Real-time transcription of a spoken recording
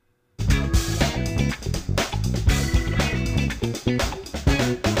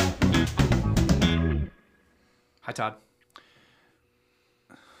Hi, Todd.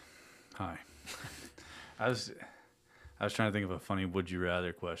 Hi. I was trying to think of a funny would you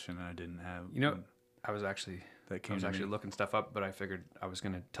rather question, and I didn't have. You know, I was actually me. looking stuff up, but I figured I was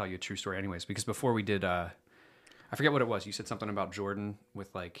going to tell you a true story anyways, because before we did, I forget what it was. You said something about Jordan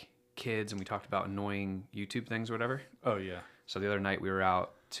with like kids, and we talked about annoying YouTube things or whatever. Oh yeah. So the other night we were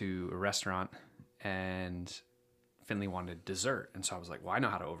out to a restaurant, and Finley wanted dessert, and so I was like, well, I know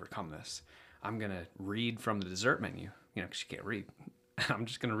how to overcome this. I'm going to read from the dessert menu, because she can't read. I'm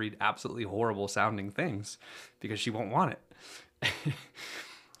just going to read absolutely horrible sounding things because she won't want it.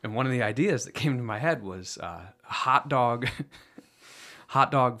 And one of the ideas that came to my head was hot dog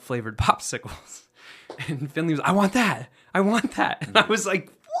flavored popsicles. And Finley was, I want that. And I was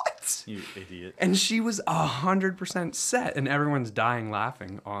like, what? You idiot. And she was 100% set, and everyone's dying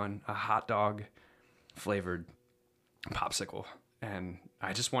laughing on a hot dog flavored popsicle. And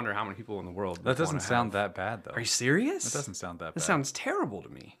I just wonder how many people in the world That doesn't sound that bad, though. Are you serious? That doesn't sound that bad. That sounds terrible to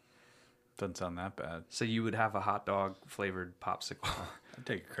me. Doesn't sound that bad. So you would have a hot dog flavored popsicle. I'd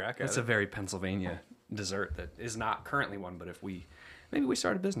take a crack at It's it. a very Pennsylvania dessert that is not currently one, but if maybe we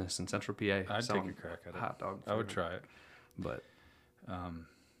start a business in Central PA. I'd take selling a crack at it. hot dog. I would flavored. try it. But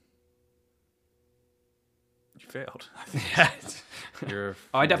You failed. yeah,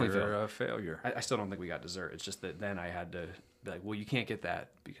 I definitely You're a failure. I still don't think we got dessert. It's just that then I had to be like, well, you can't get that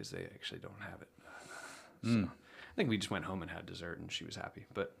because they actually don't have it. So I think we just went home and had dessert, and she was happy,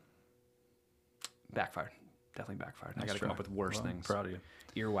 but backfired. Definitely backfired. I got to come up with worse things. I'm proud of you.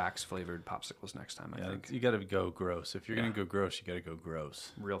 Earwax flavored popsicles next time. I think You got to go gross. If you're gonna go gross, you got to go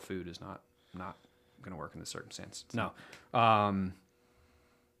gross. real food is not going to work in this circumstance. No.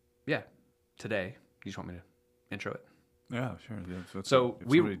 Yeah. Today, you just want me to intro it? Yeah, sure. So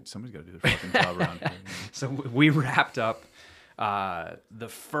somebody's got to do their fucking job around here. So we wrapped up the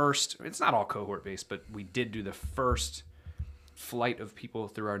first, it's not all cohort based, but we did do the first flight of people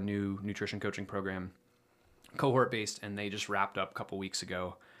through our new nutrition coaching program, cohort based, and they just wrapped up a couple weeks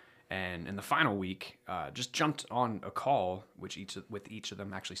ago. And in the final week, just jumped on a call, with each of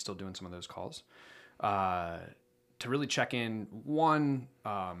them actually still doing some of those calls, to really check in. One,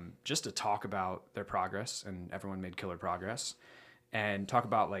 just to talk about their progress, and everyone made killer progress, and talk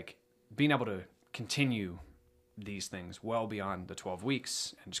about like being able to continue these things well beyond the 12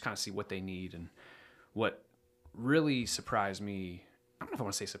 weeks and just kind of see what they need. And what really surprised me, I don't know if I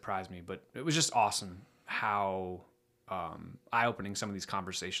want to say surprised me, but it was just awesome how eye-opening some of these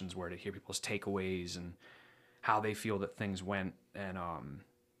conversations were, to hear people's takeaways and how they feel that things went. And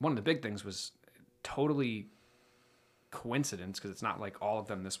one of the big things was totally coincidence, because it's not like all of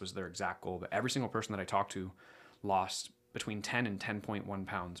them this was their exact goal, but every single person that I talked to lost between 10 and 10.1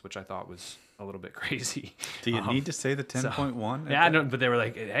 pounds, which I thought was a little bit crazy. Do you need to say the 10.1? Yeah, no, but they were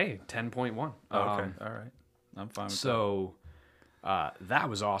like, hey, 10.1. Oh, okay, all right. I'm fine with that. So that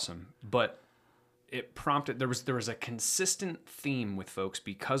was awesome. But it prompted, there was a consistent theme with folks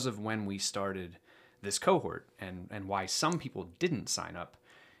because of when we started this cohort, and why some people didn't sign up.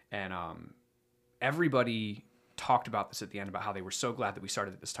 And everybody talked about this at the end, about how they were so glad that we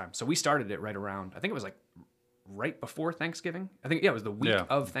started at this time. So we started it right around, I think it was like right before Thanksgiving. I think, it was the week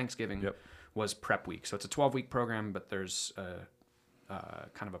of Thanksgiving. Yep. Was prep week. So it's a 12-week program, but there's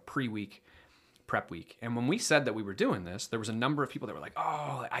kind of a pre-week prep week. And when we said that we were doing this, there was a number of people that were like,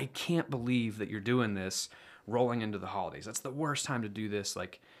 oh, I can't believe that you're doing this rolling into the holidays. That's the worst time to do this.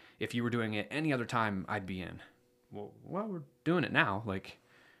 Like, if you were doing it any other time, I'd be in. Well, we're doing it now. Like,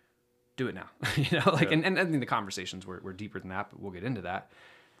 do it now. And I think the conversations were deeper than that, but we'll get into that.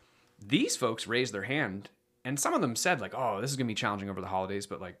 These folks raised their hand, and some of them said like, oh, this is going to be challenging over the holidays,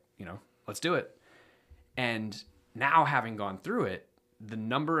 but like, let's do it. And now, having gone through it, the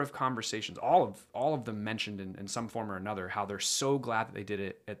number of conversations, all of them mentioned in some form or another how they're so glad that they did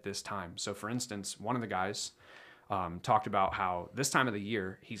it at this time. So for instance, one of the guys talked about how this time of the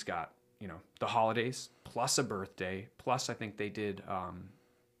year he's got, the holidays plus a birthday, plus I think they did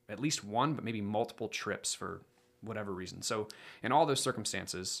at least one, but maybe multiple trips for whatever reason. So in all those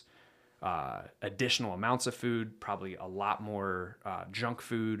circumstances, additional amounts of food, probably a lot more junk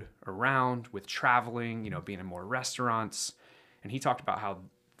food around with traveling, being in more restaurants. And he talked about how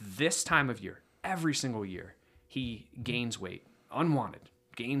this time of year, every single year, he gains weight, unwanted,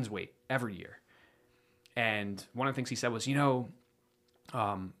 gains weight every year. And one of the things he said was,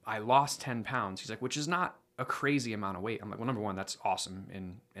 I lost 10 pounds. He's like, which is not a crazy amount of weight. I'm like, well, number one, that's awesome.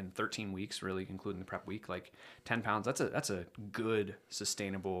 In 13 weeks, really, including the prep week, like 10 pounds, that's a good,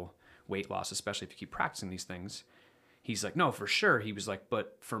 sustainable weight loss, especially if you keep practicing these things. He's like, no, for sure. He was like,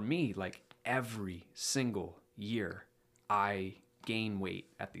 but for me, like every single year, I gain weight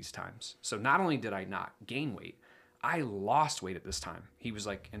at these times. So not only did I not gain weight, I lost weight at this time. He was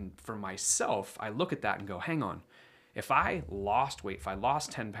like, and for myself, I look at that and go, hang on. If I lost weight, if I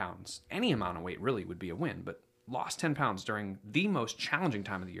lost 10 pounds, any amount of weight really would be a win, but lost 10 pounds during the most challenging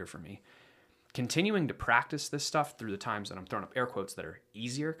time of the year for me, continuing to practice this stuff through the times that I'm throwing up air quotes that are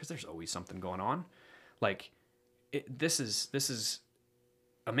easier, because there's always something going on. Like this is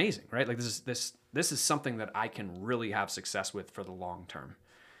amazing, right? Like this is something that I can really have success with for the long term.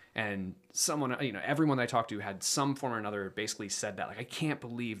 And someone, everyone that I talked to had some form or another basically said that, like, I can't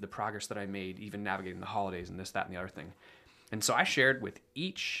believe the progress that I made, even navigating the holidays and this, that, and the other thing. And so I shared with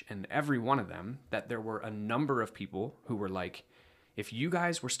each and every one of them that there were a number of people who were like, if you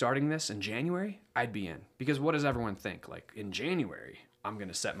guys were starting this in January, I'd be in. Because what does everyone think? Like, in January, I'm going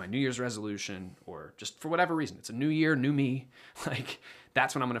to set my New Year's resolution, or just for whatever reason, it's a new year, new me. Like,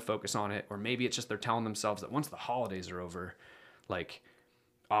 that's when I'm going to focus on it. Or maybe it's just they're telling themselves that once the holidays are over, like,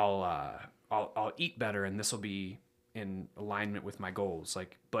 I'll eat better and this will be in alignment with my goals.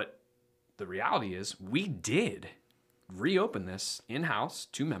 Like, but the reality is we did reopen this in-house,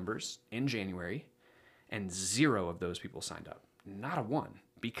 2 members in January, and 0 of those people signed up. Not a one,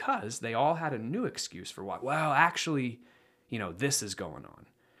 because they all had a new excuse for why. Well, actually, this is going on.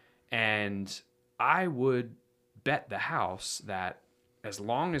 And I would bet the house that as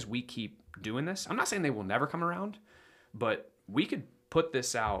long as we keep doing this, I'm not saying they will never come around, but we could put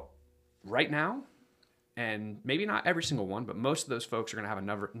this out right now, and maybe not every single one, but most of those folks are going to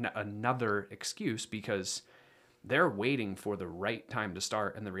have another excuse because they're waiting for the right time to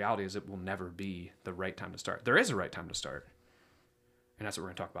start. And the reality is it will never be the right time to start. There is a right time to start. And that's what we're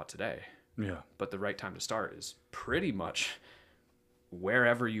going to talk about today. Yeah. But the right time to start is pretty much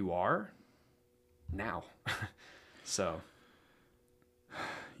wherever you are now. So.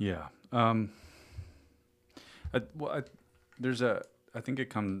 Yeah. There's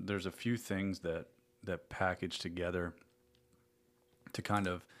a few things that package together to kind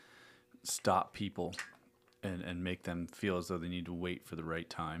of stop people and make them feel as though they need to wait for the right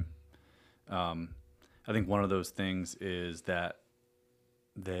time. I think one of those things is that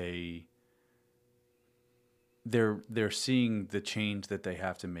they're seeing the change that they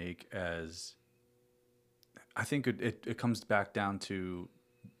have to make as, I think it comes back down to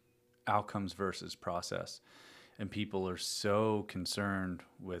outcomes versus process. And people are so concerned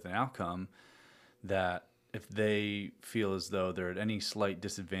with an outcome that if they feel as though they're at any slight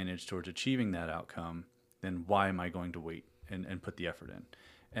disadvantage towards achieving that outcome, then why am I going to wait and put the effort in?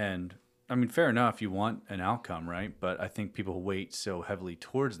 And I mean, fair enough, you want an outcome, right? But I think people wait so heavily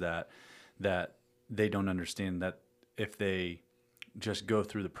towards that they don't understand that if they just go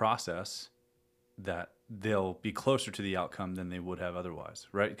through the process, that they'll be closer to the outcome than they would have otherwise,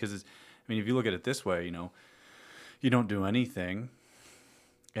 right? Because, if you look at it this way, you don't do anything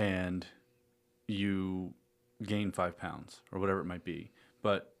and you gain 5 pounds or whatever it might be.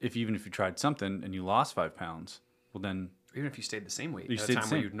 But even if you tried something and you lost 5 pounds, well then, even if you stayed the same weight at a time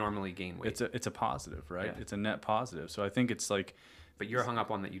where you'd normally gain weight, it's a positive, right? Yeah. It's a net positive. So I think it's like, but you're hung up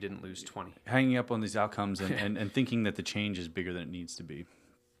on that you didn't lose 20. Hanging up on these outcomes and thinking that the change is bigger than it needs to be.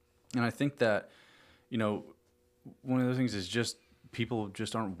 And I think that, one of the things is just people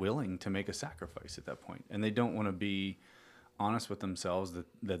just aren't willing to make a sacrifice at that point. And they don't want to be honest with themselves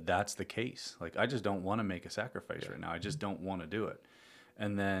that that's the case. Like, I just don't want to make a sacrifice right now. I just don't want to do it.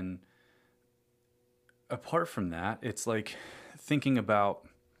 And then apart from that, it's like thinking about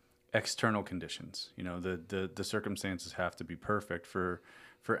external conditions. The circumstances have to be perfect for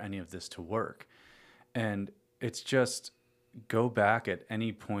any of this to work. And it's just, go back at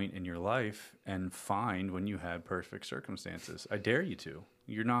any point in your life and find when you had perfect circumstances. I dare you to.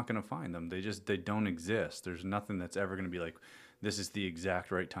 You're not going to find them. They don't exist. There's nothing that's ever going to be like, this is the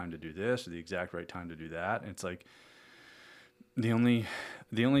exact right time to do this or the exact right time to do that. And it's like the only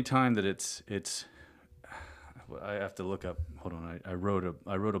time that it's I have to look up. Hold on. I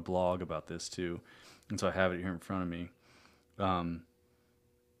wrote a blog about this too, and so I have it here in front of me.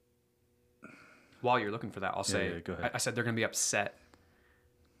 While you're looking for that, I'll say, go ahead. I said they're going to be upset.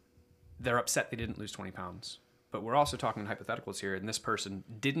 They're upset they didn't lose 20 pounds. But we're also talking hypotheticals here, and this person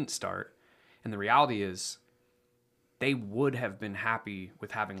didn't start. And the reality is they would have been happy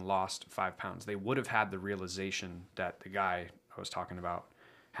with having lost 5 pounds. They would have had the realization that the guy I was talking about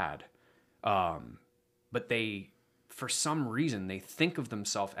had. But they, for some reason, they think of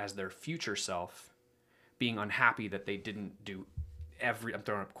themselves as their future self, being unhappy that they didn't do I'm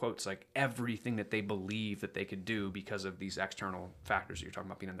throwing up quotes, like everything that they believe that they could do because of these external factors that you're talking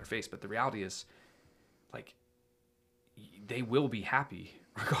about being in their face. But the reality is, like, they will be happy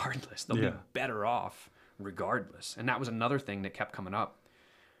regardless. They'll be better off regardless. And that was another thing that kept coming up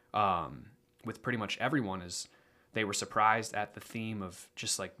with pretty much everyone is they were surprised at the theme of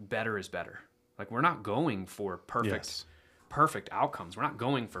just like better is better. Like we're not going for Yes. perfect outcomes. We're not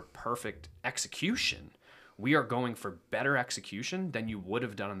going for perfect execution. We are going for better execution than you would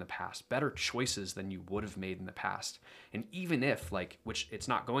have done in the past, better choices than you would have made in the past. And even if like, which it's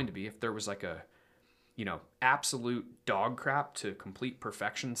not going to be, if there was like a, absolute dog crap to complete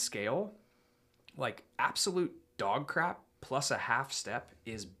perfection scale, like absolute dog crap plus a half step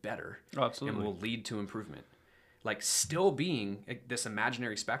is better. Oh, absolutely. And will lead to improvement. Like still being this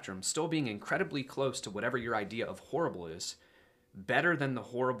imaginary spectrum, still being incredibly close to whatever your idea of horrible is, better than the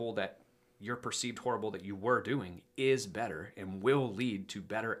horrible that your perceived horrible that you were doing is better and will lead to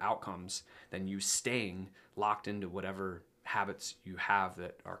better outcomes than you staying locked into whatever habits you have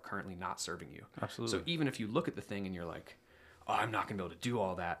that are currently not serving you. Absolutely. So even if you look at the thing and you're like, oh, I'm not going to be able to do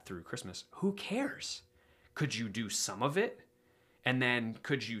all that through Christmas, who cares? Could you do some of it? And then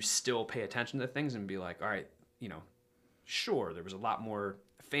could you still pay attention to things and be like, all right, sure, there was a lot more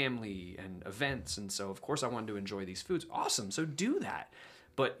family and events. And so, of course, I wanted to enjoy these foods. Awesome. So do that.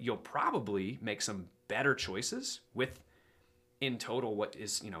 But you'll probably make some better choices with, in total, what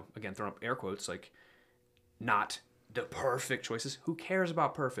is, again, throwing up air quotes, like not the perfect choices. Who cares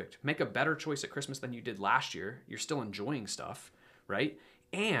about perfect? Make a better choice at Christmas than you did last year. You're still enjoying stuff, right?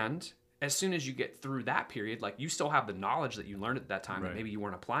 And as soon as you get through that period, like you still have the knowledge that you learned at that time that maybe you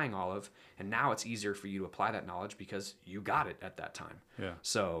weren't applying all of, and now it's easier for you to apply that knowledge because you got it at that time. Yeah.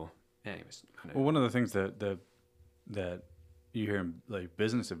 So, anyways. Well, one of the things that you hear like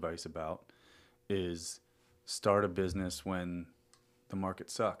business advice about is start a business when the market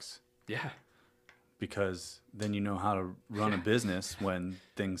sucks. Yeah. Because then you know how to run a business when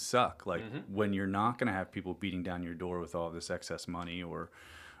things suck. Like when you're not going to have people beating down your door with all this excess money or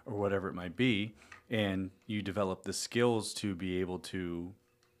whatever it might be, and you develop the skills to be able to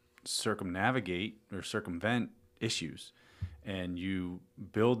circumnavigate or circumvent issues, and you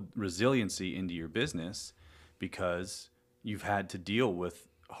build resiliency into your business because you've had to deal with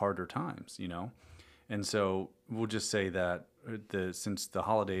harder times, And so we'll just say that since the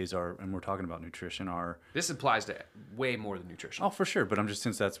holidays are, and we're talking about nutrition, this applies to way more than nutrition. Oh, for sure. But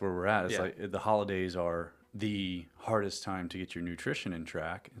since that's where we're at, it's Yeah. like the holidays are the hardest time to get your nutrition in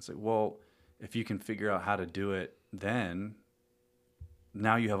track. It's like, well, if you can figure out how to do it, then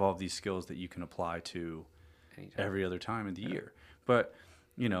now you have all these skills that you can apply to Anytime. every other time of the year. But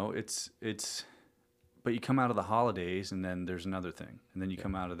but you come out of the holidays and then there's another thing. And then you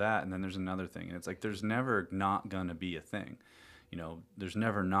come out of that and then there's another thing. And it's like there's never not going to be a thing. There's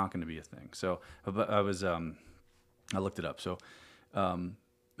never not going to be a thing. So I looked it up. So and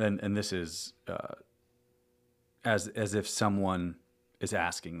this is as if someone is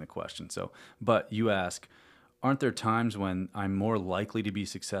asking the question. So, but you ask, aren't there times when I'm more likely to be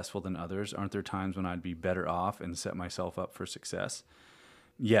successful than others? Aren't there times when I'd be better off and set myself up for success?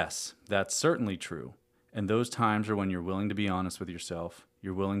 Yes, that's certainly true. And those times are when you're willing to be honest with yourself,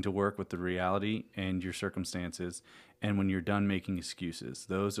 you're willing to work with the reality and your circumstances, and when you're done making excuses.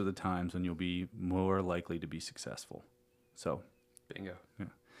 Those are the times when you'll be more likely to be successful. So, Bingo. yeah.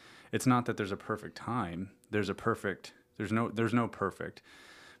 It's not that there's a perfect time. There's no perfect,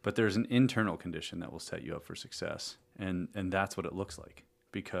 but there's an internal condition that will set you up for success. And that's what it looks like,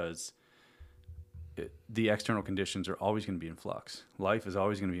 because the external conditions are always going to be in flux. Life is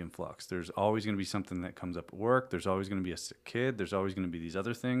always going to be in flux. There's always going to be something that comes up at work. There's always going to be a sick kid. There's always going to be these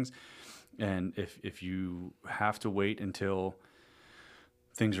other things. And if you have to wait until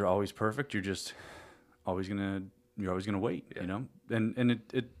things are always perfect, you're always going to wait, Yeah. And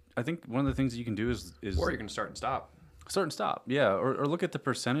I think one of the things that you can do is Or you're going to start and stop. Start and stop. Yeah. Or look at the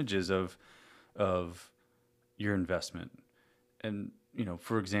percentages of your investment. And,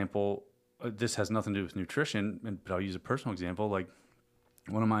 for example, this has nothing to do with nutrition, but I'll use a personal example. Like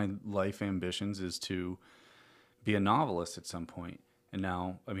one of my life ambitions is to be a novelist at some point. And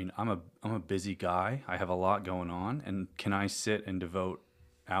now, I'm a busy guy. I have a lot going on. And can I sit and devote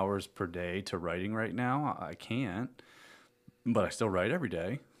hours per day to writing right now? I can't, but I still write every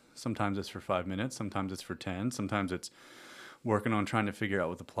day. Sometimes it's for 5 minutes. Sometimes it's for 10. Sometimes it's working on trying to figure out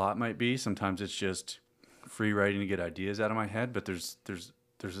what the plot might be. Sometimes it's just free writing to get ideas out of my head. But there's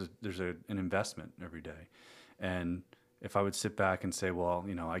an investment every day. And if I would sit back and say, well,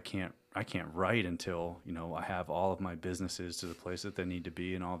 I can't write until, I have all of my businesses to the place that they need to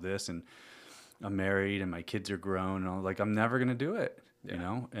be and all this, and I'm married and my kids are grown, and I'm never going to do it,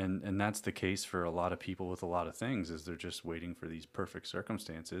 and that's the case for a lot of people with a lot of things, is they're just waiting for these perfect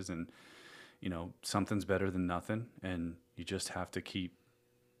circumstances, and, something's better than nothing, and you just have to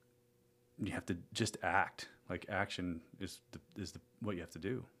just act. Like action is what you have to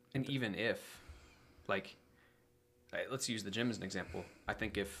do. And even if, let's use the gym as an example. I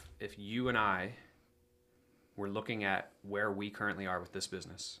think if you and I were looking at where we currently are with this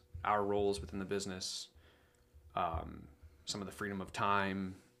business, our roles within the business, some of the freedom of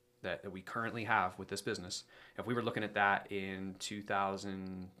time that we currently have with this business, if we were looking at that in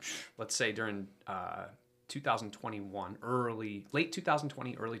 2000, let's say during 2021, late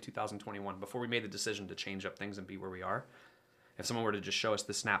 2020, early 2021, before we made the decision to change up things and be where we are, if someone were to just show us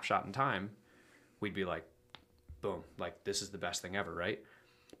this snapshot in time, we'd be like, boom, like this is the best thing ever, right?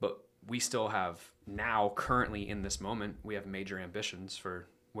 But we still have now, currently in this moment, we have major ambitions for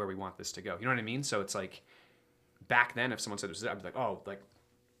where we want this to go. You know what I mean? So it's like, back then, if someone said this, I'd be like, oh, like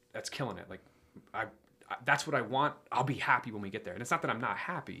that's killing it. Like, I that's what I want. I'll be happy when we get there. And it's not that I'm not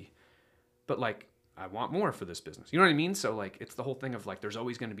happy, but like I want more for this business. You know what I mean? So like, it's the whole thing of like, there's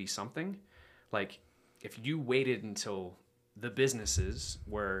always going to be something. Like, if you waited until the businesses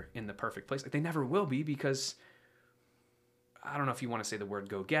were in the perfect place, like they never will be, because I don't know if you want to say the word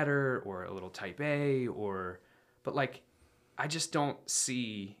go-getter or a little type A but like, I just don't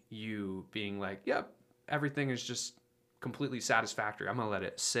see you being like, yep, everything is just completely satisfactory. I'm going to let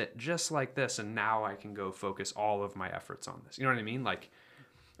it sit just like this. And now I can go focus all of my efforts on this. You know what I mean? Like,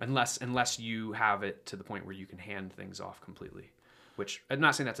 unless you have it to the point where you can hand things off completely, which I'm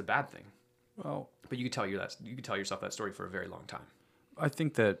not saying that's a bad thing. Well, but you could tell yourself that story for a very long time. I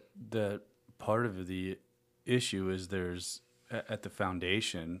think that part of the issue is there's at the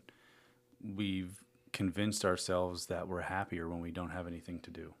foundation, we've convinced ourselves that we're happier when we don't have anything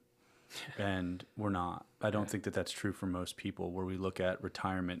to do. And we're not. I don't think that that's true for most people, where we look at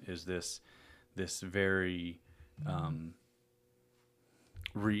retirement as this very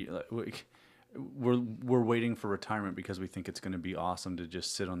we're waiting for retirement because we think it's going to be awesome to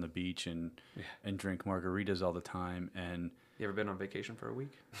just sit on the beach and drink margaritas all the time. And you ever been on vacation for a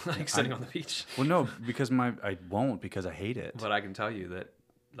week, like sitting on the beach? Well, no, because I won't, because I hate it. But I can tell you that,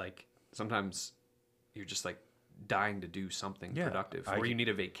 like, sometimes you're just like dying to do something productive, or you need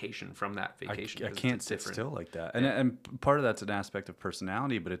a vacation from that vacation. I can't sit still like that. And part of that's an aspect of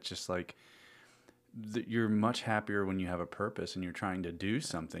personality, but it's just like you're much happier when you have a purpose and you're trying to do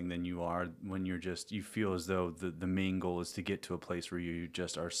something than you are when you feel as though the main goal is to get to a place where you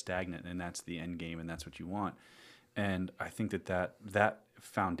just are stagnant, and that's the end game and that's what you want. And I think that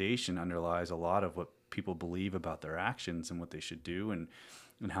foundation underlies a lot of what people believe about their actions and what they should do and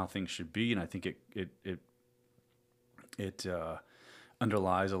how things should be. And I think it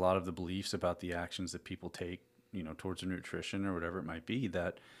underlies a lot of the beliefs about the actions that people take, towards their nutrition or whatever it might be,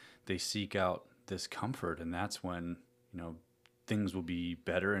 that they seek out this comfort. And that's when, things will be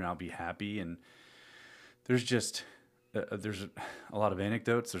better and I'll be happy. And there's just, there's a lot of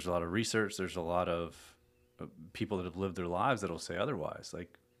anecdotes. There's a lot of research. There's a lot of people that have lived their lives that'll say otherwise.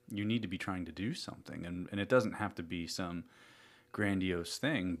 Like, you need to be trying to do something, and it doesn't have to be some grandiose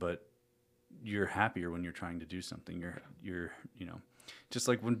thing, but you're happier when you're trying to do something. You're just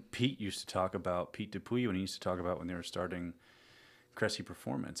like when Pete Dupuy, when he used to talk about when they were starting Cressy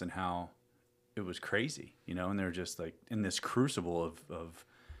Performance and how it was crazy, and they're just like in this crucible of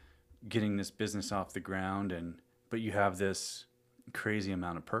getting this business off the ground, but you have this crazy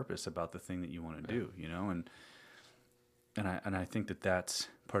amount of purpose about the thing that you want to do, and I think that that's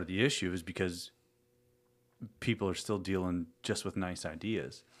part of the issue, is because people are still dealing just with nice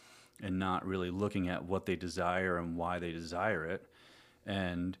ideas and not really looking at what they desire and why they desire it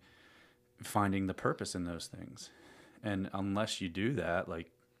and finding the purpose in those things. And unless you do that,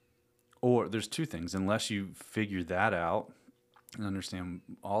 or there's two things: unless you figure that out and understand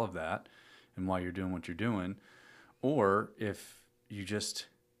all of that and why you're doing what you're doing, or if you just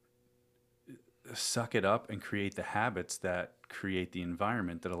suck it up and create the habits that create the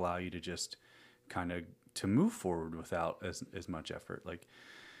environment that allow you to just kind of to move forward without as much effort. Like,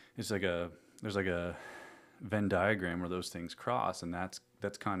 there's like a Venn diagram where those things cross, and that's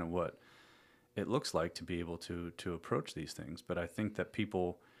kind of what it looks like to be able to approach these things. But I think that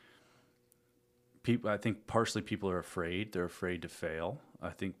I think partially people are afraid. They're afraid to fail.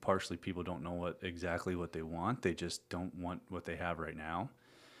 I think partially people don't know exactly what they want. They just don't want what they have right now.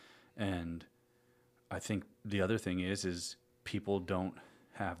 And I think the other thing is people don't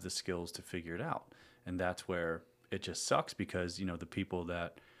have the skills to figure it out. And that's where it just sucks, because, the people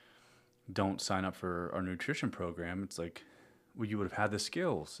that don't sign up for our nutrition program, it's like, well, you would have had the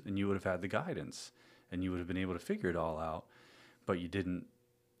skills and you would have had the guidance and you would have been able to figure it all out, but you didn't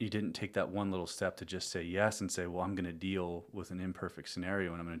take that one little step to just say yes and say, well, I'm going to deal with an imperfect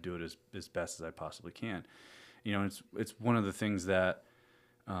scenario and I'm going to do it as best as I possibly can. It's one of the things that,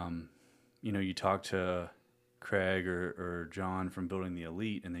 you talk to Craig or John from Building the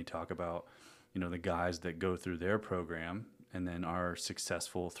Elite, and they talk about the guys that go through their program and then are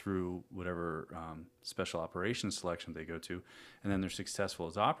successful through whatever special operations selection they go to, and then they're successful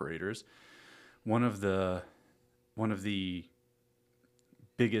as operators. One of the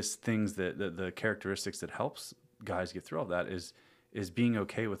biggest things that the characteristics that helps guys get through all that is being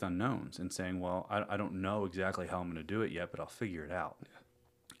okay with unknowns and saying, well, I don't know exactly how I'm going to do it yet, but I'll figure it out.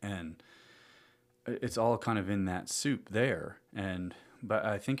 Yeah. And it's all kind of in that soup there. But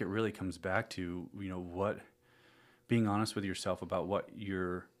I think it really comes back to, being honest with yourself about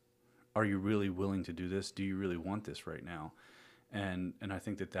are you really willing to do this? Do you really want this right now? And I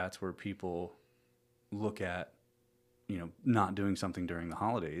think that's where people look at, not doing something during the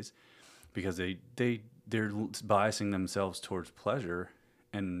holidays because they're biasing themselves towards pleasure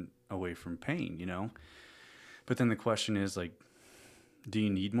and away from pain, But then the question is like, do you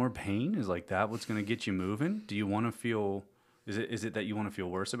need more pain? Is like that what's going to get you moving? Do you want to feel, is it that you want to feel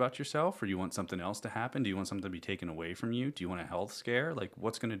worse about yourself, or do you want something else to happen? Do you want something to be taken away from you? Do you want a health scare? Like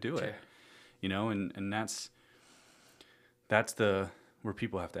what's going to do it? And that's where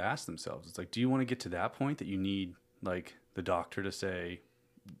people have to ask themselves. It's like, do you want to get to that point that you need like the doctor to say,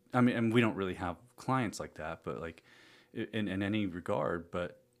 I mean, and we don't really have clients like that, but like in any regard,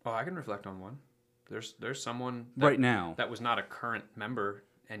 but. Oh, I can reflect on one. There's someone right now that was not a current member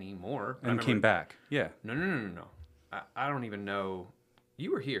anymore. And came back. Yeah. No. I don't even know.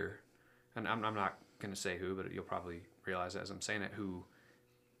 You were here, and I'm not going to say who, but you'll probably realize as I'm saying it, who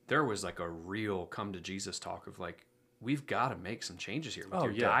there was like a real come to Jesus talk of like, we've got to make some changes here with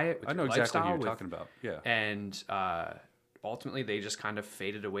your diet, with I know your exactly lifestyle, what you're talking about. Yeah. And ultimately, they just kind of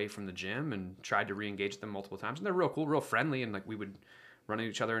faded away from the gym and tried to re-engage them multiple times. And they're real cool, real friendly, and like we would run into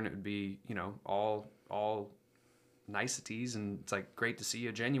each other, and it would be all niceties, and it's like great to see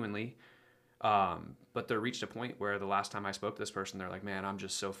you genuinely. But there reached a point where the last time I spoke to this person, they're like, man, I'm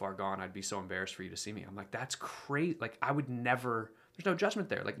just so far gone. I'd be so embarrassed for you to see me. I'm like, that's crazy. Like I would never, there's no judgment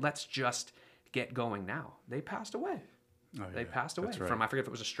there. Like, let's just get going now. They passed away. Oh, they passed away right. from, I forget if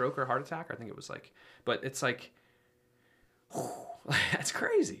it was a stroke or a heart attack. I think it was like, but it's like, that's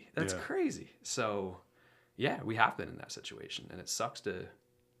crazy. That's crazy. So yeah, we have been in that situation, and it sucks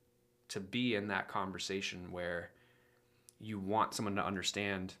to be in that conversation where you want someone to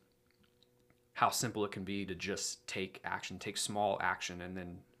understand how simple it can be to just take action, take small action, and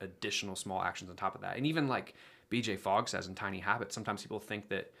then additional small actions on top of that. And even like BJ Fogg says in Tiny Habits, sometimes people think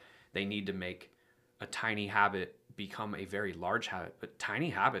that they need to make a tiny habit become a very large habit, but tiny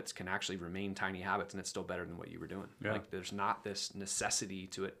habits can actually remain tiny habits, and it's still better than what you were doing. Yeah. Like there's not this necessity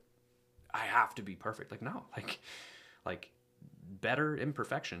to it. I have to be perfect. Like, no, like better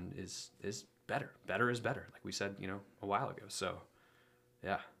imperfection is better. Better is better. Like we said, a while ago. So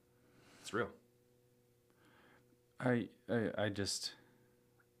yeah, it's real. I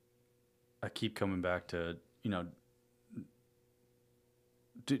keep coming back to,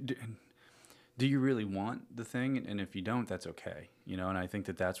 do you really want the thing? And if you don't, that's okay. And I think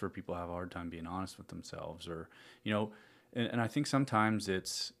that's where people have a hard time being honest with themselves, or, and I think sometimes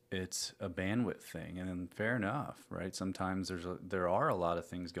it's a bandwidth thing, and then fair enough, right? Sometimes there are a lot of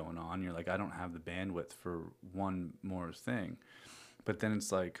things going on. You're like, I don't have the bandwidth for one more thing, but then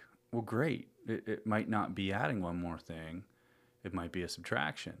it's like, well, great. It might not be adding one more thing. It might be a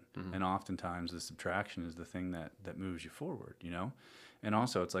subtraction. Mm-hmm. And oftentimes the subtraction is the thing that moves you forward, And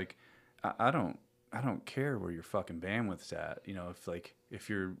also it's like, I don't care where your fucking bandwidth's at. If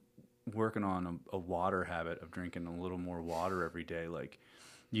you're working on a water habit of drinking a little more water every day, like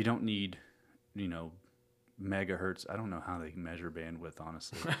you don't need, megahertz. I don't know how they measure bandwidth,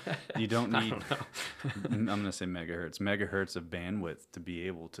 honestly. You don't need, I'm going to say megahertz of bandwidth to be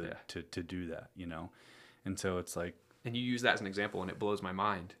able to do that, And so it's like. And you use that as an example, and it blows my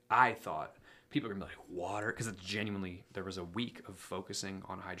mind. I thought people are going to be like, water, because it's genuinely, there was a week of focusing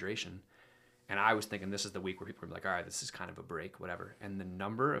on hydration. And I was thinking this is the week where people are like, all right, this is kind of a break, whatever. And the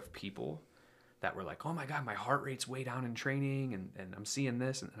number of people that were like, oh my God, my heart rate's way down in training, and I'm seeing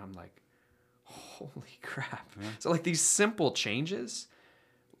this. And I'm like, holy crap. Yeah. So like these simple changes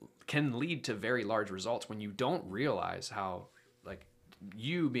can lead to very large results when you don't realize how, like,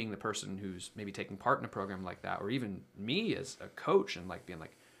 you being the person who's maybe taking part in a program like that, or even me as a coach, and like being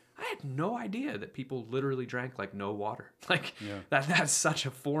like, I had no idea that people literally drank like no water. Like that's such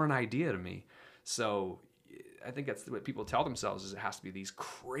a foreign idea to me. So I think that's what people tell themselves, is it has to be these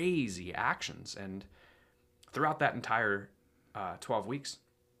crazy actions. And throughout that entire 12 weeks,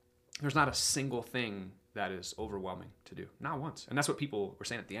 there's not a single thing that is overwhelming to do. Not once. And that's what people were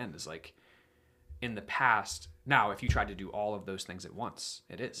saying at the end, is like, in the past, now if you tried to do all of those things at once,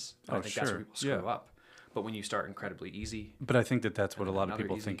 it is. I think that's where people screw up. But when you start incredibly easy, But I think that that's what a then lot of another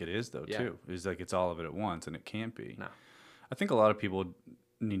people easy. think it is, though, Yeah. too. Is like it's all of it at once, and it can't be. no. I think a lot of people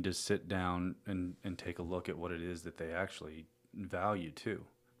need to sit down and take a look at what it is that they actually value, too,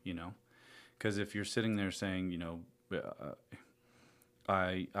 you know? Because if you're sitting there saying, you know,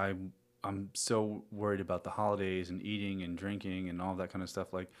 I'm so worried about the holidays and eating and drinking and all that kind of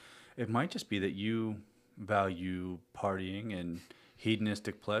stuff, like, it might just be that you value partying and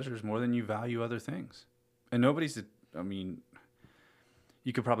hedonistic pleasures more than you value other things. And I mean,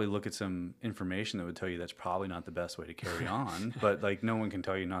 you could probably look at some information that would tell you that's probably not the best way to carry on, but like no one can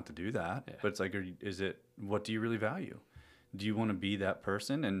tell you not to do that. Yeah. But it's like, what do you really value? Do you want to be that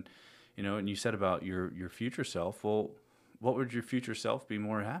person? And, you know, and you said about your future self, well, what would your future self be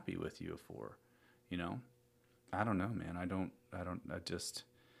more happy with you for? You know, I don't know, man.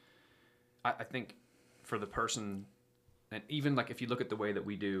 I think for the person, and even like if you look at the way that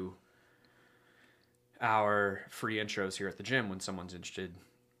we do our free intros here at the gym, when someone's interested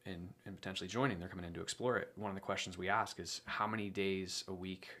in potentially joining, they're coming in to explore it. One of the questions we ask is, how many days a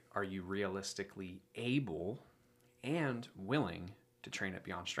week are you realistically able and willing to train at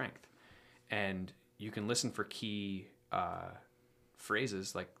Beyond Strength? And you can listen for key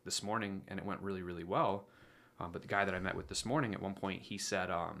phrases like this morning, and it went really, really well. But the guy that I met with this morning, at one point, he said,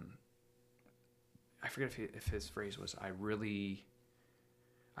 I forget if his phrase was, I really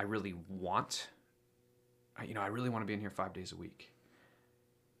want, I really want to be in here 5 days a week.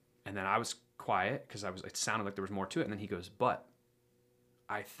 And then I was quiet because it sounded like there was more to it. And then he goes, but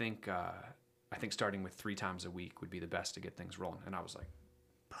I think starting with 3 times a week would be the best to get things rolling. And I was like,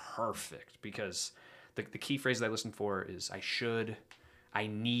 perfect. Because the key phrase that I listened for is I should, I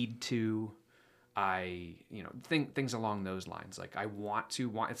need to, things along those lines. Like I want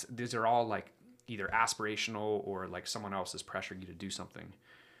to, these are all like either aspirational or like someone else is pressuring you to do something.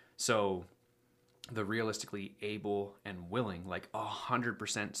 So the realistically able and willing, like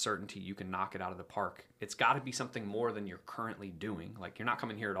 100% certainty you can knock it out of the park. It's got to be something more than you're currently doing. Like you're not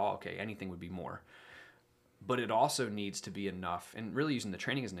coming here at all. Okay, anything would be more. But it also needs to be enough, and really using the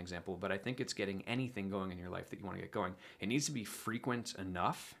training as an example, but I think it's getting anything going in your life that you want to get going. It needs to be frequent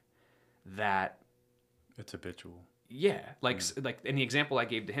enough that it's habitual. Yeah, like and the example I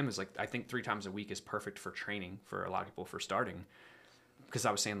gave to him is like, I think 3 times a week is perfect for training for a lot of people for starting, because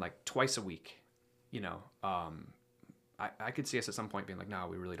I was saying like twice a week, I could see us at some point being like, no,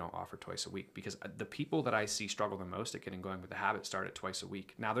 we really don't offer twice a week, because the people that I see struggle the most at getting going with the habit start at twice a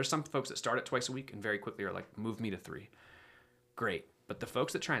week. Now there's some folks that start at twice a week and very quickly are like, move me to 3. Great. But the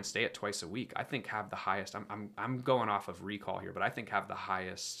folks that try and stay at twice a week, I think have the highest, I'm going off of recall here, but I think have the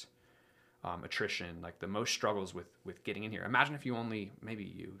highest attrition, like the most struggles with getting in here. Imagine if you only, maybe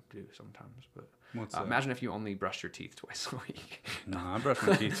you do sometimes, but imagine if you only brushed your teeth twice a week. No, I brush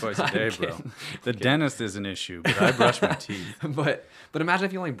my teeth twice a day, bro. The dentist is an issue, but I brush my teeth. But imagine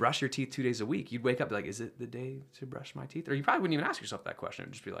if you only brush your teeth 2 days a week. You'd wake up and be like, is it the day to brush my teeth? Or you probably wouldn't even ask yourself that question.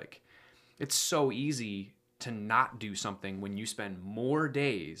 It'd just be like, it's so easy to not do something when you spend more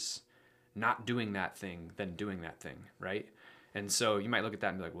days not doing that thing than doing that thing, right? And so you might look at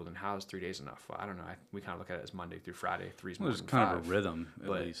that and be like, well, then how is 3 days enough? Well, I don't know. We kind of look at it as Monday through Friday. 3 is more than 5. There's kind of a rhythm, at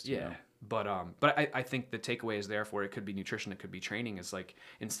least. Yeah. You know? But I think the takeaway is therefore it could be nutrition, it could be training. Is like,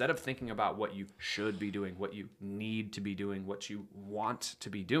 instead of thinking about what you should be doing, what you need to be doing, what you want to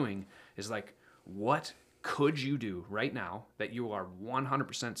be doing, is like, what could you do right now that you are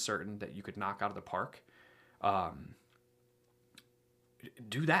 100% certain that you could knock out of the park?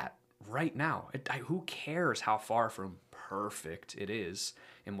 Do that right now. Who cares how far from perfect it is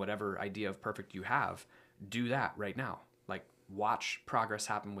in whatever idea of perfect you have? Do that right now. Like, watch progress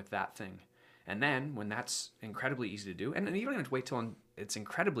happen with that thing. And then when that's incredibly easy to do, and you don't have to wait till it's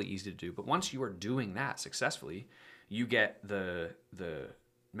incredibly easy to do, but once you are doing that successfully, you get the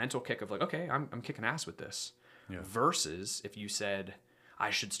mental kick of like, okay, I'm kicking ass with this. Yeah. Versus if you said, I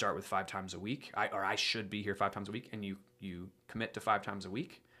should start with 5 times a week, or I should be here 5 times a week, and you commit to 5 times a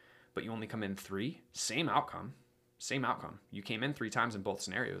week, but you only come in 3, same outcome. You came in 3 times in both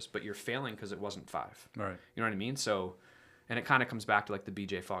scenarios, but you're failing because it wasn't 5. Right. You know what I mean? So, and it kind of comes back to like the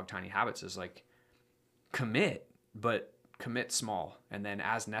BJ Fogg Tiny Habits is like, commit, but commit small, and then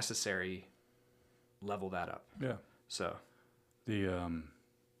as necessary, level that up. Yeah. So, I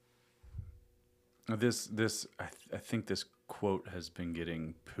think this quote has been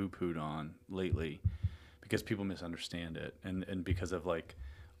getting poo-pooed on lately because people misunderstand it, and because of like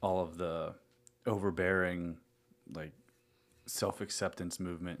all of the overbearing like self-acceptance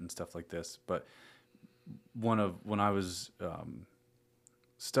movement and stuff like this. But when I was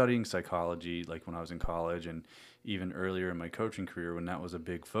studying psychology, like when I was in college and even earlier in my coaching career, when that was a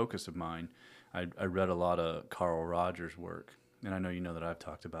big focus of mine, I read a lot of Carl Rogers' work. And I know you know that I've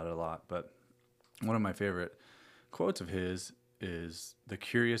talked about it a lot, but one of my favorite quotes of his is, "The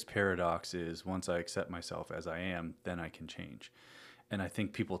curious paradox is, once I accept myself as I am, then I can change." And I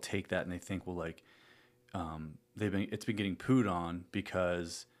think people take that and they think, well, like, it's been getting pooed on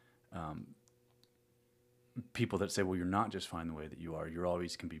because people that say, well, you're not just fine the way that you are, you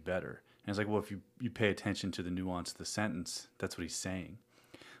always can be better. And it's like, well, if you pay attention to the nuance of the sentence, that's what he's saying.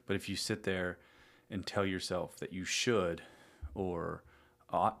 But if you sit there and tell yourself that you should or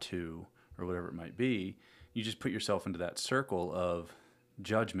ought to or whatever it might be, you just put yourself into that circle of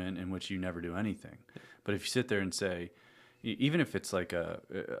judgment in which you never do anything. But if you sit there and say, even if it's like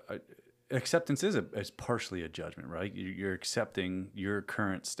acceptance is partially a judgment, right? You're accepting your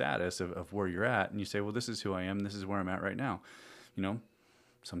current status of where you're at, and you say, well, this is who I am, this is where I'm at right now. You know,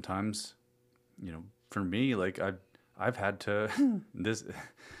 sometimes, you know, for me, like I've had to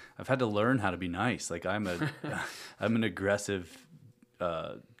I've had to learn how to be nice. Like I'm an aggressive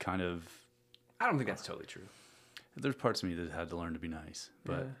kind of. I don't think that's totally true. There's parts of me that had to learn to be nice,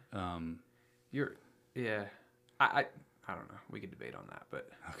 but I don't know. We could debate on that, but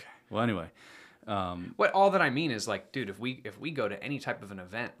okay. Well, anyway, what all that I mean is, like, dude, if we go to any type of an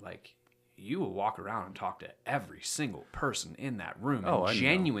event, like, you will walk around and talk to every single person in that room and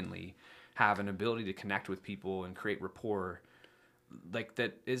genuinely have an ability to connect with people and create rapport, like,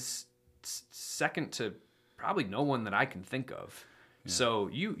 that is second to probably no one that I can think of. Yeah. So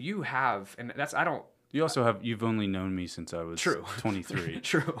you have, and that's, I don't. You also have, you've only known me since I was 23.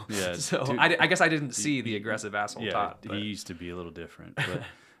 True. Yeah. So I guess I didn't see the aggressive asshole Todd. He used to be a little different.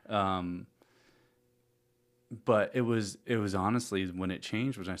 But it was honestly, when it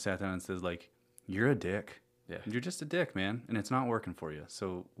changed, when I sat down and said, like, you're a dick. Yeah. You're just a dick, man. And it's not working for you.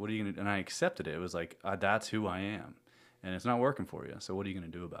 So what are you going to do? And I accepted it. It was like, that's who I am. And it's not working for you. So what are you going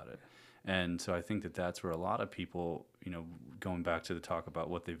to do about it? And so I think that that's where a lot of people, you know, going back to the talk about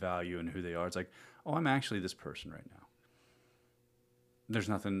what they value and who they are, it's like, oh, I'm actually this person right now. There's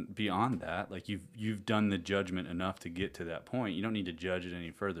nothing beyond that. Like, you've done the judgment enough to get to that point. You don't need to judge it any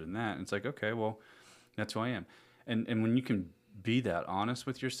further than that. And it's like, okay, well, that's who I am. And when you can be that honest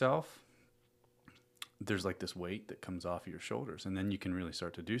with yourself, there's like this weight that comes off of your shoulders, and then you can really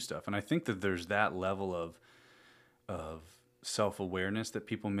start to do stuff. And I think that there's that level of self-awareness that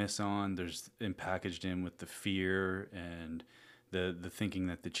people miss on. There's packaged in with the fear and the thinking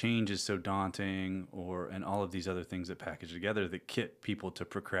that the change is so daunting, and all of these other things that package together that get people to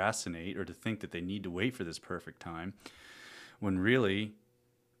procrastinate or to think that they need to wait for this perfect time, when really,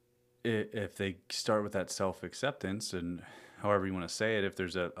 if they start with that self-acceptance, and however you want to say it, if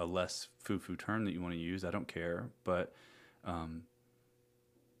there's a less foo-foo term that you want to use, I don't care, but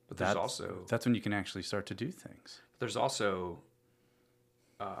there's also, that's when you can actually start to do things. There's also,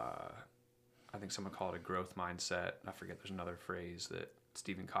 I think someone called it a growth mindset. I forget, there's another phrase that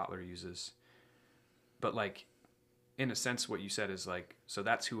Stephen Kotler uses. But, like, in a sense, what you said is, like, so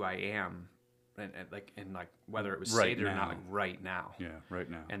that's who I am, and whether it was right stated now. or not, like, right now. Yeah, right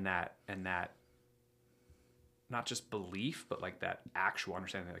now. And that not just belief, but, like, that actual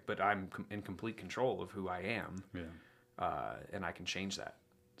understanding, like, but I'm in complete control of who I am. Yeah. And I can change that.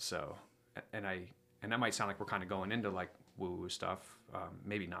 So, and that might sound like we're kind of going into, like, woo-woo stuff.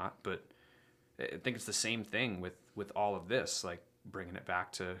 Maybe not, but I think it's the same thing with all of this, like, bringing it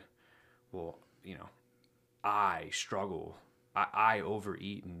back to, well, you know, I struggle, I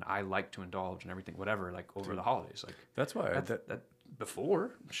overeat, and I like to indulge and everything, whatever, like, over the holidays. Like, that's why that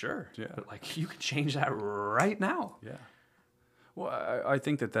before, sure. Yeah. But, like, you can change that right now. Yeah. Well, I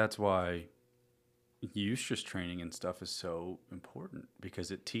think that's why eustress training and stuff is so important,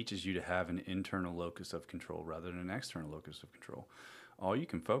 because it teaches you to have an internal locus of control rather than an external locus of control. All you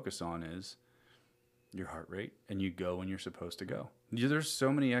can focus on is your heart rate, and you go when you're supposed to go. There's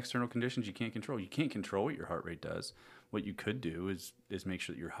so many external conditions you can't control. You can't control what your heart rate does. What you could do is make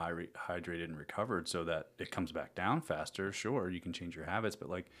sure that you're hydrated and recovered so that it comes back down faster. Sure, you can change your habits, but,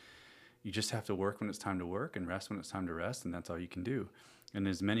 like, you just have to work when it's time to work and rest when it's time to rest, and that's all you can do. And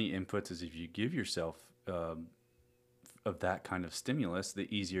as many inputs as if you give yourself of that kind of stimulus, the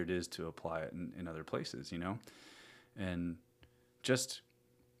easier it is to apply it in other places, you know? And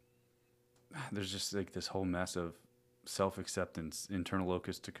there's just, like, this whole mess of self-acceptance, internal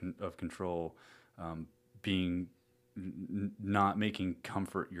locus of control, being not making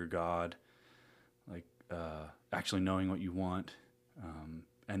comfort your God, like, actually knowing what you want,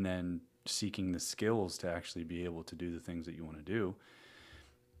 and then seeking the skills to actually be able to do the things that you want to do.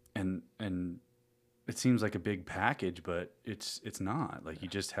 And it seems like a big package, but it's not. Like, you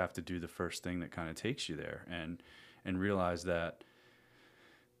just have to do the first thing that kind of takes you there, and realize that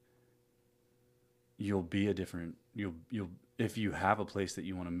you'll be a different, you'll if you have a place that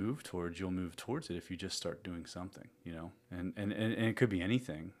you want to move towards, you'll move towards it if you just start doing something, you know. And it could be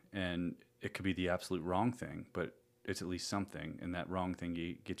anything, and it could be the absolute wrong thing, but it's at least something, and that wrong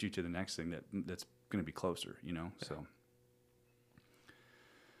thing gets you to the next thing that's going to be closer, you know. Yeah. So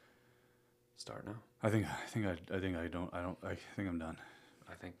start now. I think I'm done.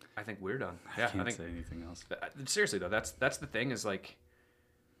 I think we're done. I can't say anything else. Seriously though, that's the thing, is like,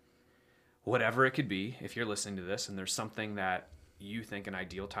 whatever it could be, if you're listening to this and there's something that you think an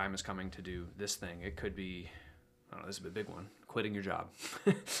ideal time is coming to do this thing, it could be, I don't know, this is a big one, quitting your job.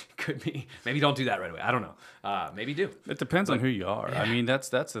 Could be, maybe don't do that right away. I don't know. Maybe do. It depends on who you are. Yeah. I mean, that's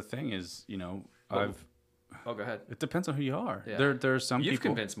the thing is, you know, Oh, go ahead. It depends on who you are. Yeah. There's some people. You've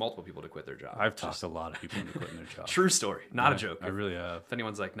convinced multiple people to quit their job. I've talked a lot of people into quitting their job. True story, not a joke. I really have. If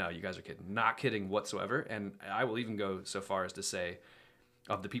anyone's like, no, you guys are kidding, not kidding whatsoever. And I will even go so far as to say,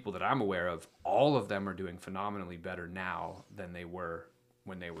 of the people that I'm aware of, all of them are doing phenomenally better now than they were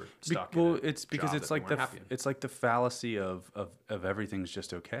when they were stuck. Well, it's because it's like the fallacy of everything's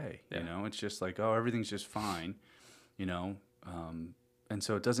just okay. Yeah. You know, it's just like, oh, everything's just fine. You know, and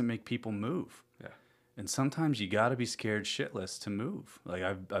so it doesn't make people move. Yeah. And sometimes you got to be scared shitless to move. Like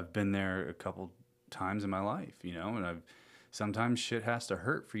I've been there a couple times in my life, you know, and sometimes shit has to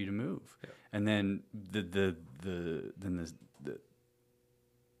hurt for you to move. Yeah. And then the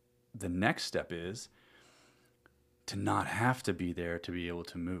next step is to not have to be there to be able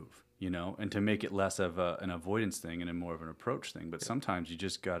to move, you know, and to make it less of an avoidance thing and more of an approach thing. But sometimes you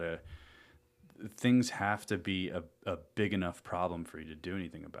just gotta, things have to be a big enough problem for you to do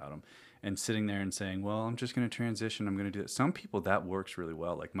anything about them. And sitting there and saying, well, I'm just going to transition. I'm going to do it. Some people that works really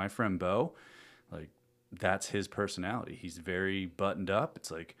well. Like my friend Bo, like that's his personality. He's very buttoned up.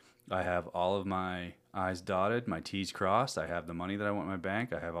 It's like, I have all of my I's dotted, my T's crossed. I have the money that I want in my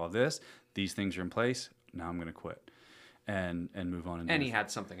bank. I have all this. These things are in place. Now I'm going to quit and move on. And he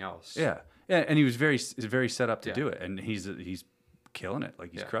had something else. Yeah. Yeah. And he was very set up to do it. And he's killing it.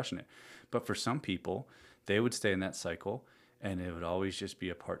 Like he's crushing it. But for some people, they would stay in that cycle, and it would always just be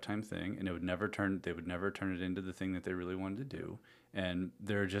a part-time thing, and they would never turn it into the thing that they really wanted to do. And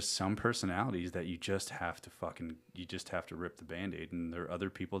there are just some personalities that you just have to rip the Band-Aid, and there are other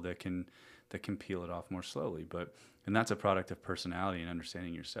people that can peel it off more slowly. And that's a product of personality and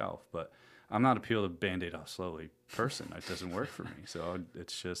understanding yourself. But I'm not a peel the Band-Aid off slowly person. It doesn't work for me. So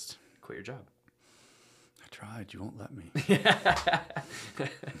it's just quit your job. I tried. You won't let me.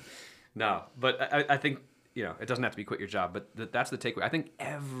 No, but I think, you know, it doesn't have to be quit your job, but that's the takeaway. I think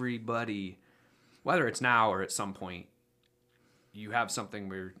everybody, whether it's now or at some point, you have something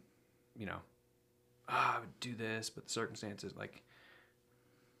where, you know, I would do this, but the circumstances, like,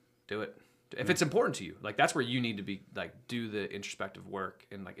 do it. If it's important to you, like, that's where you need to be, like, do the introspective work.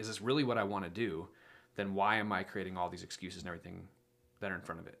 And, like, is this really what I want to do? Then why am I creating all these excuses and everything that are in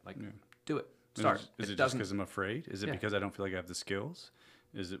front of it? Like, do it. Start. Is it just because I'm afraid? Is it because I don't feel like I have the skills?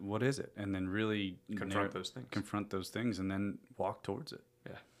 What is it? And then really confront those things, and then walk towards it.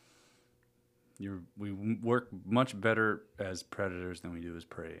 Yeah. We work much better as predators than we do as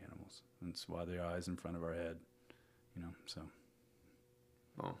prey animals. That's why their eyes in front of our head, you know. So,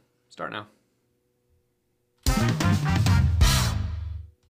 well, start now.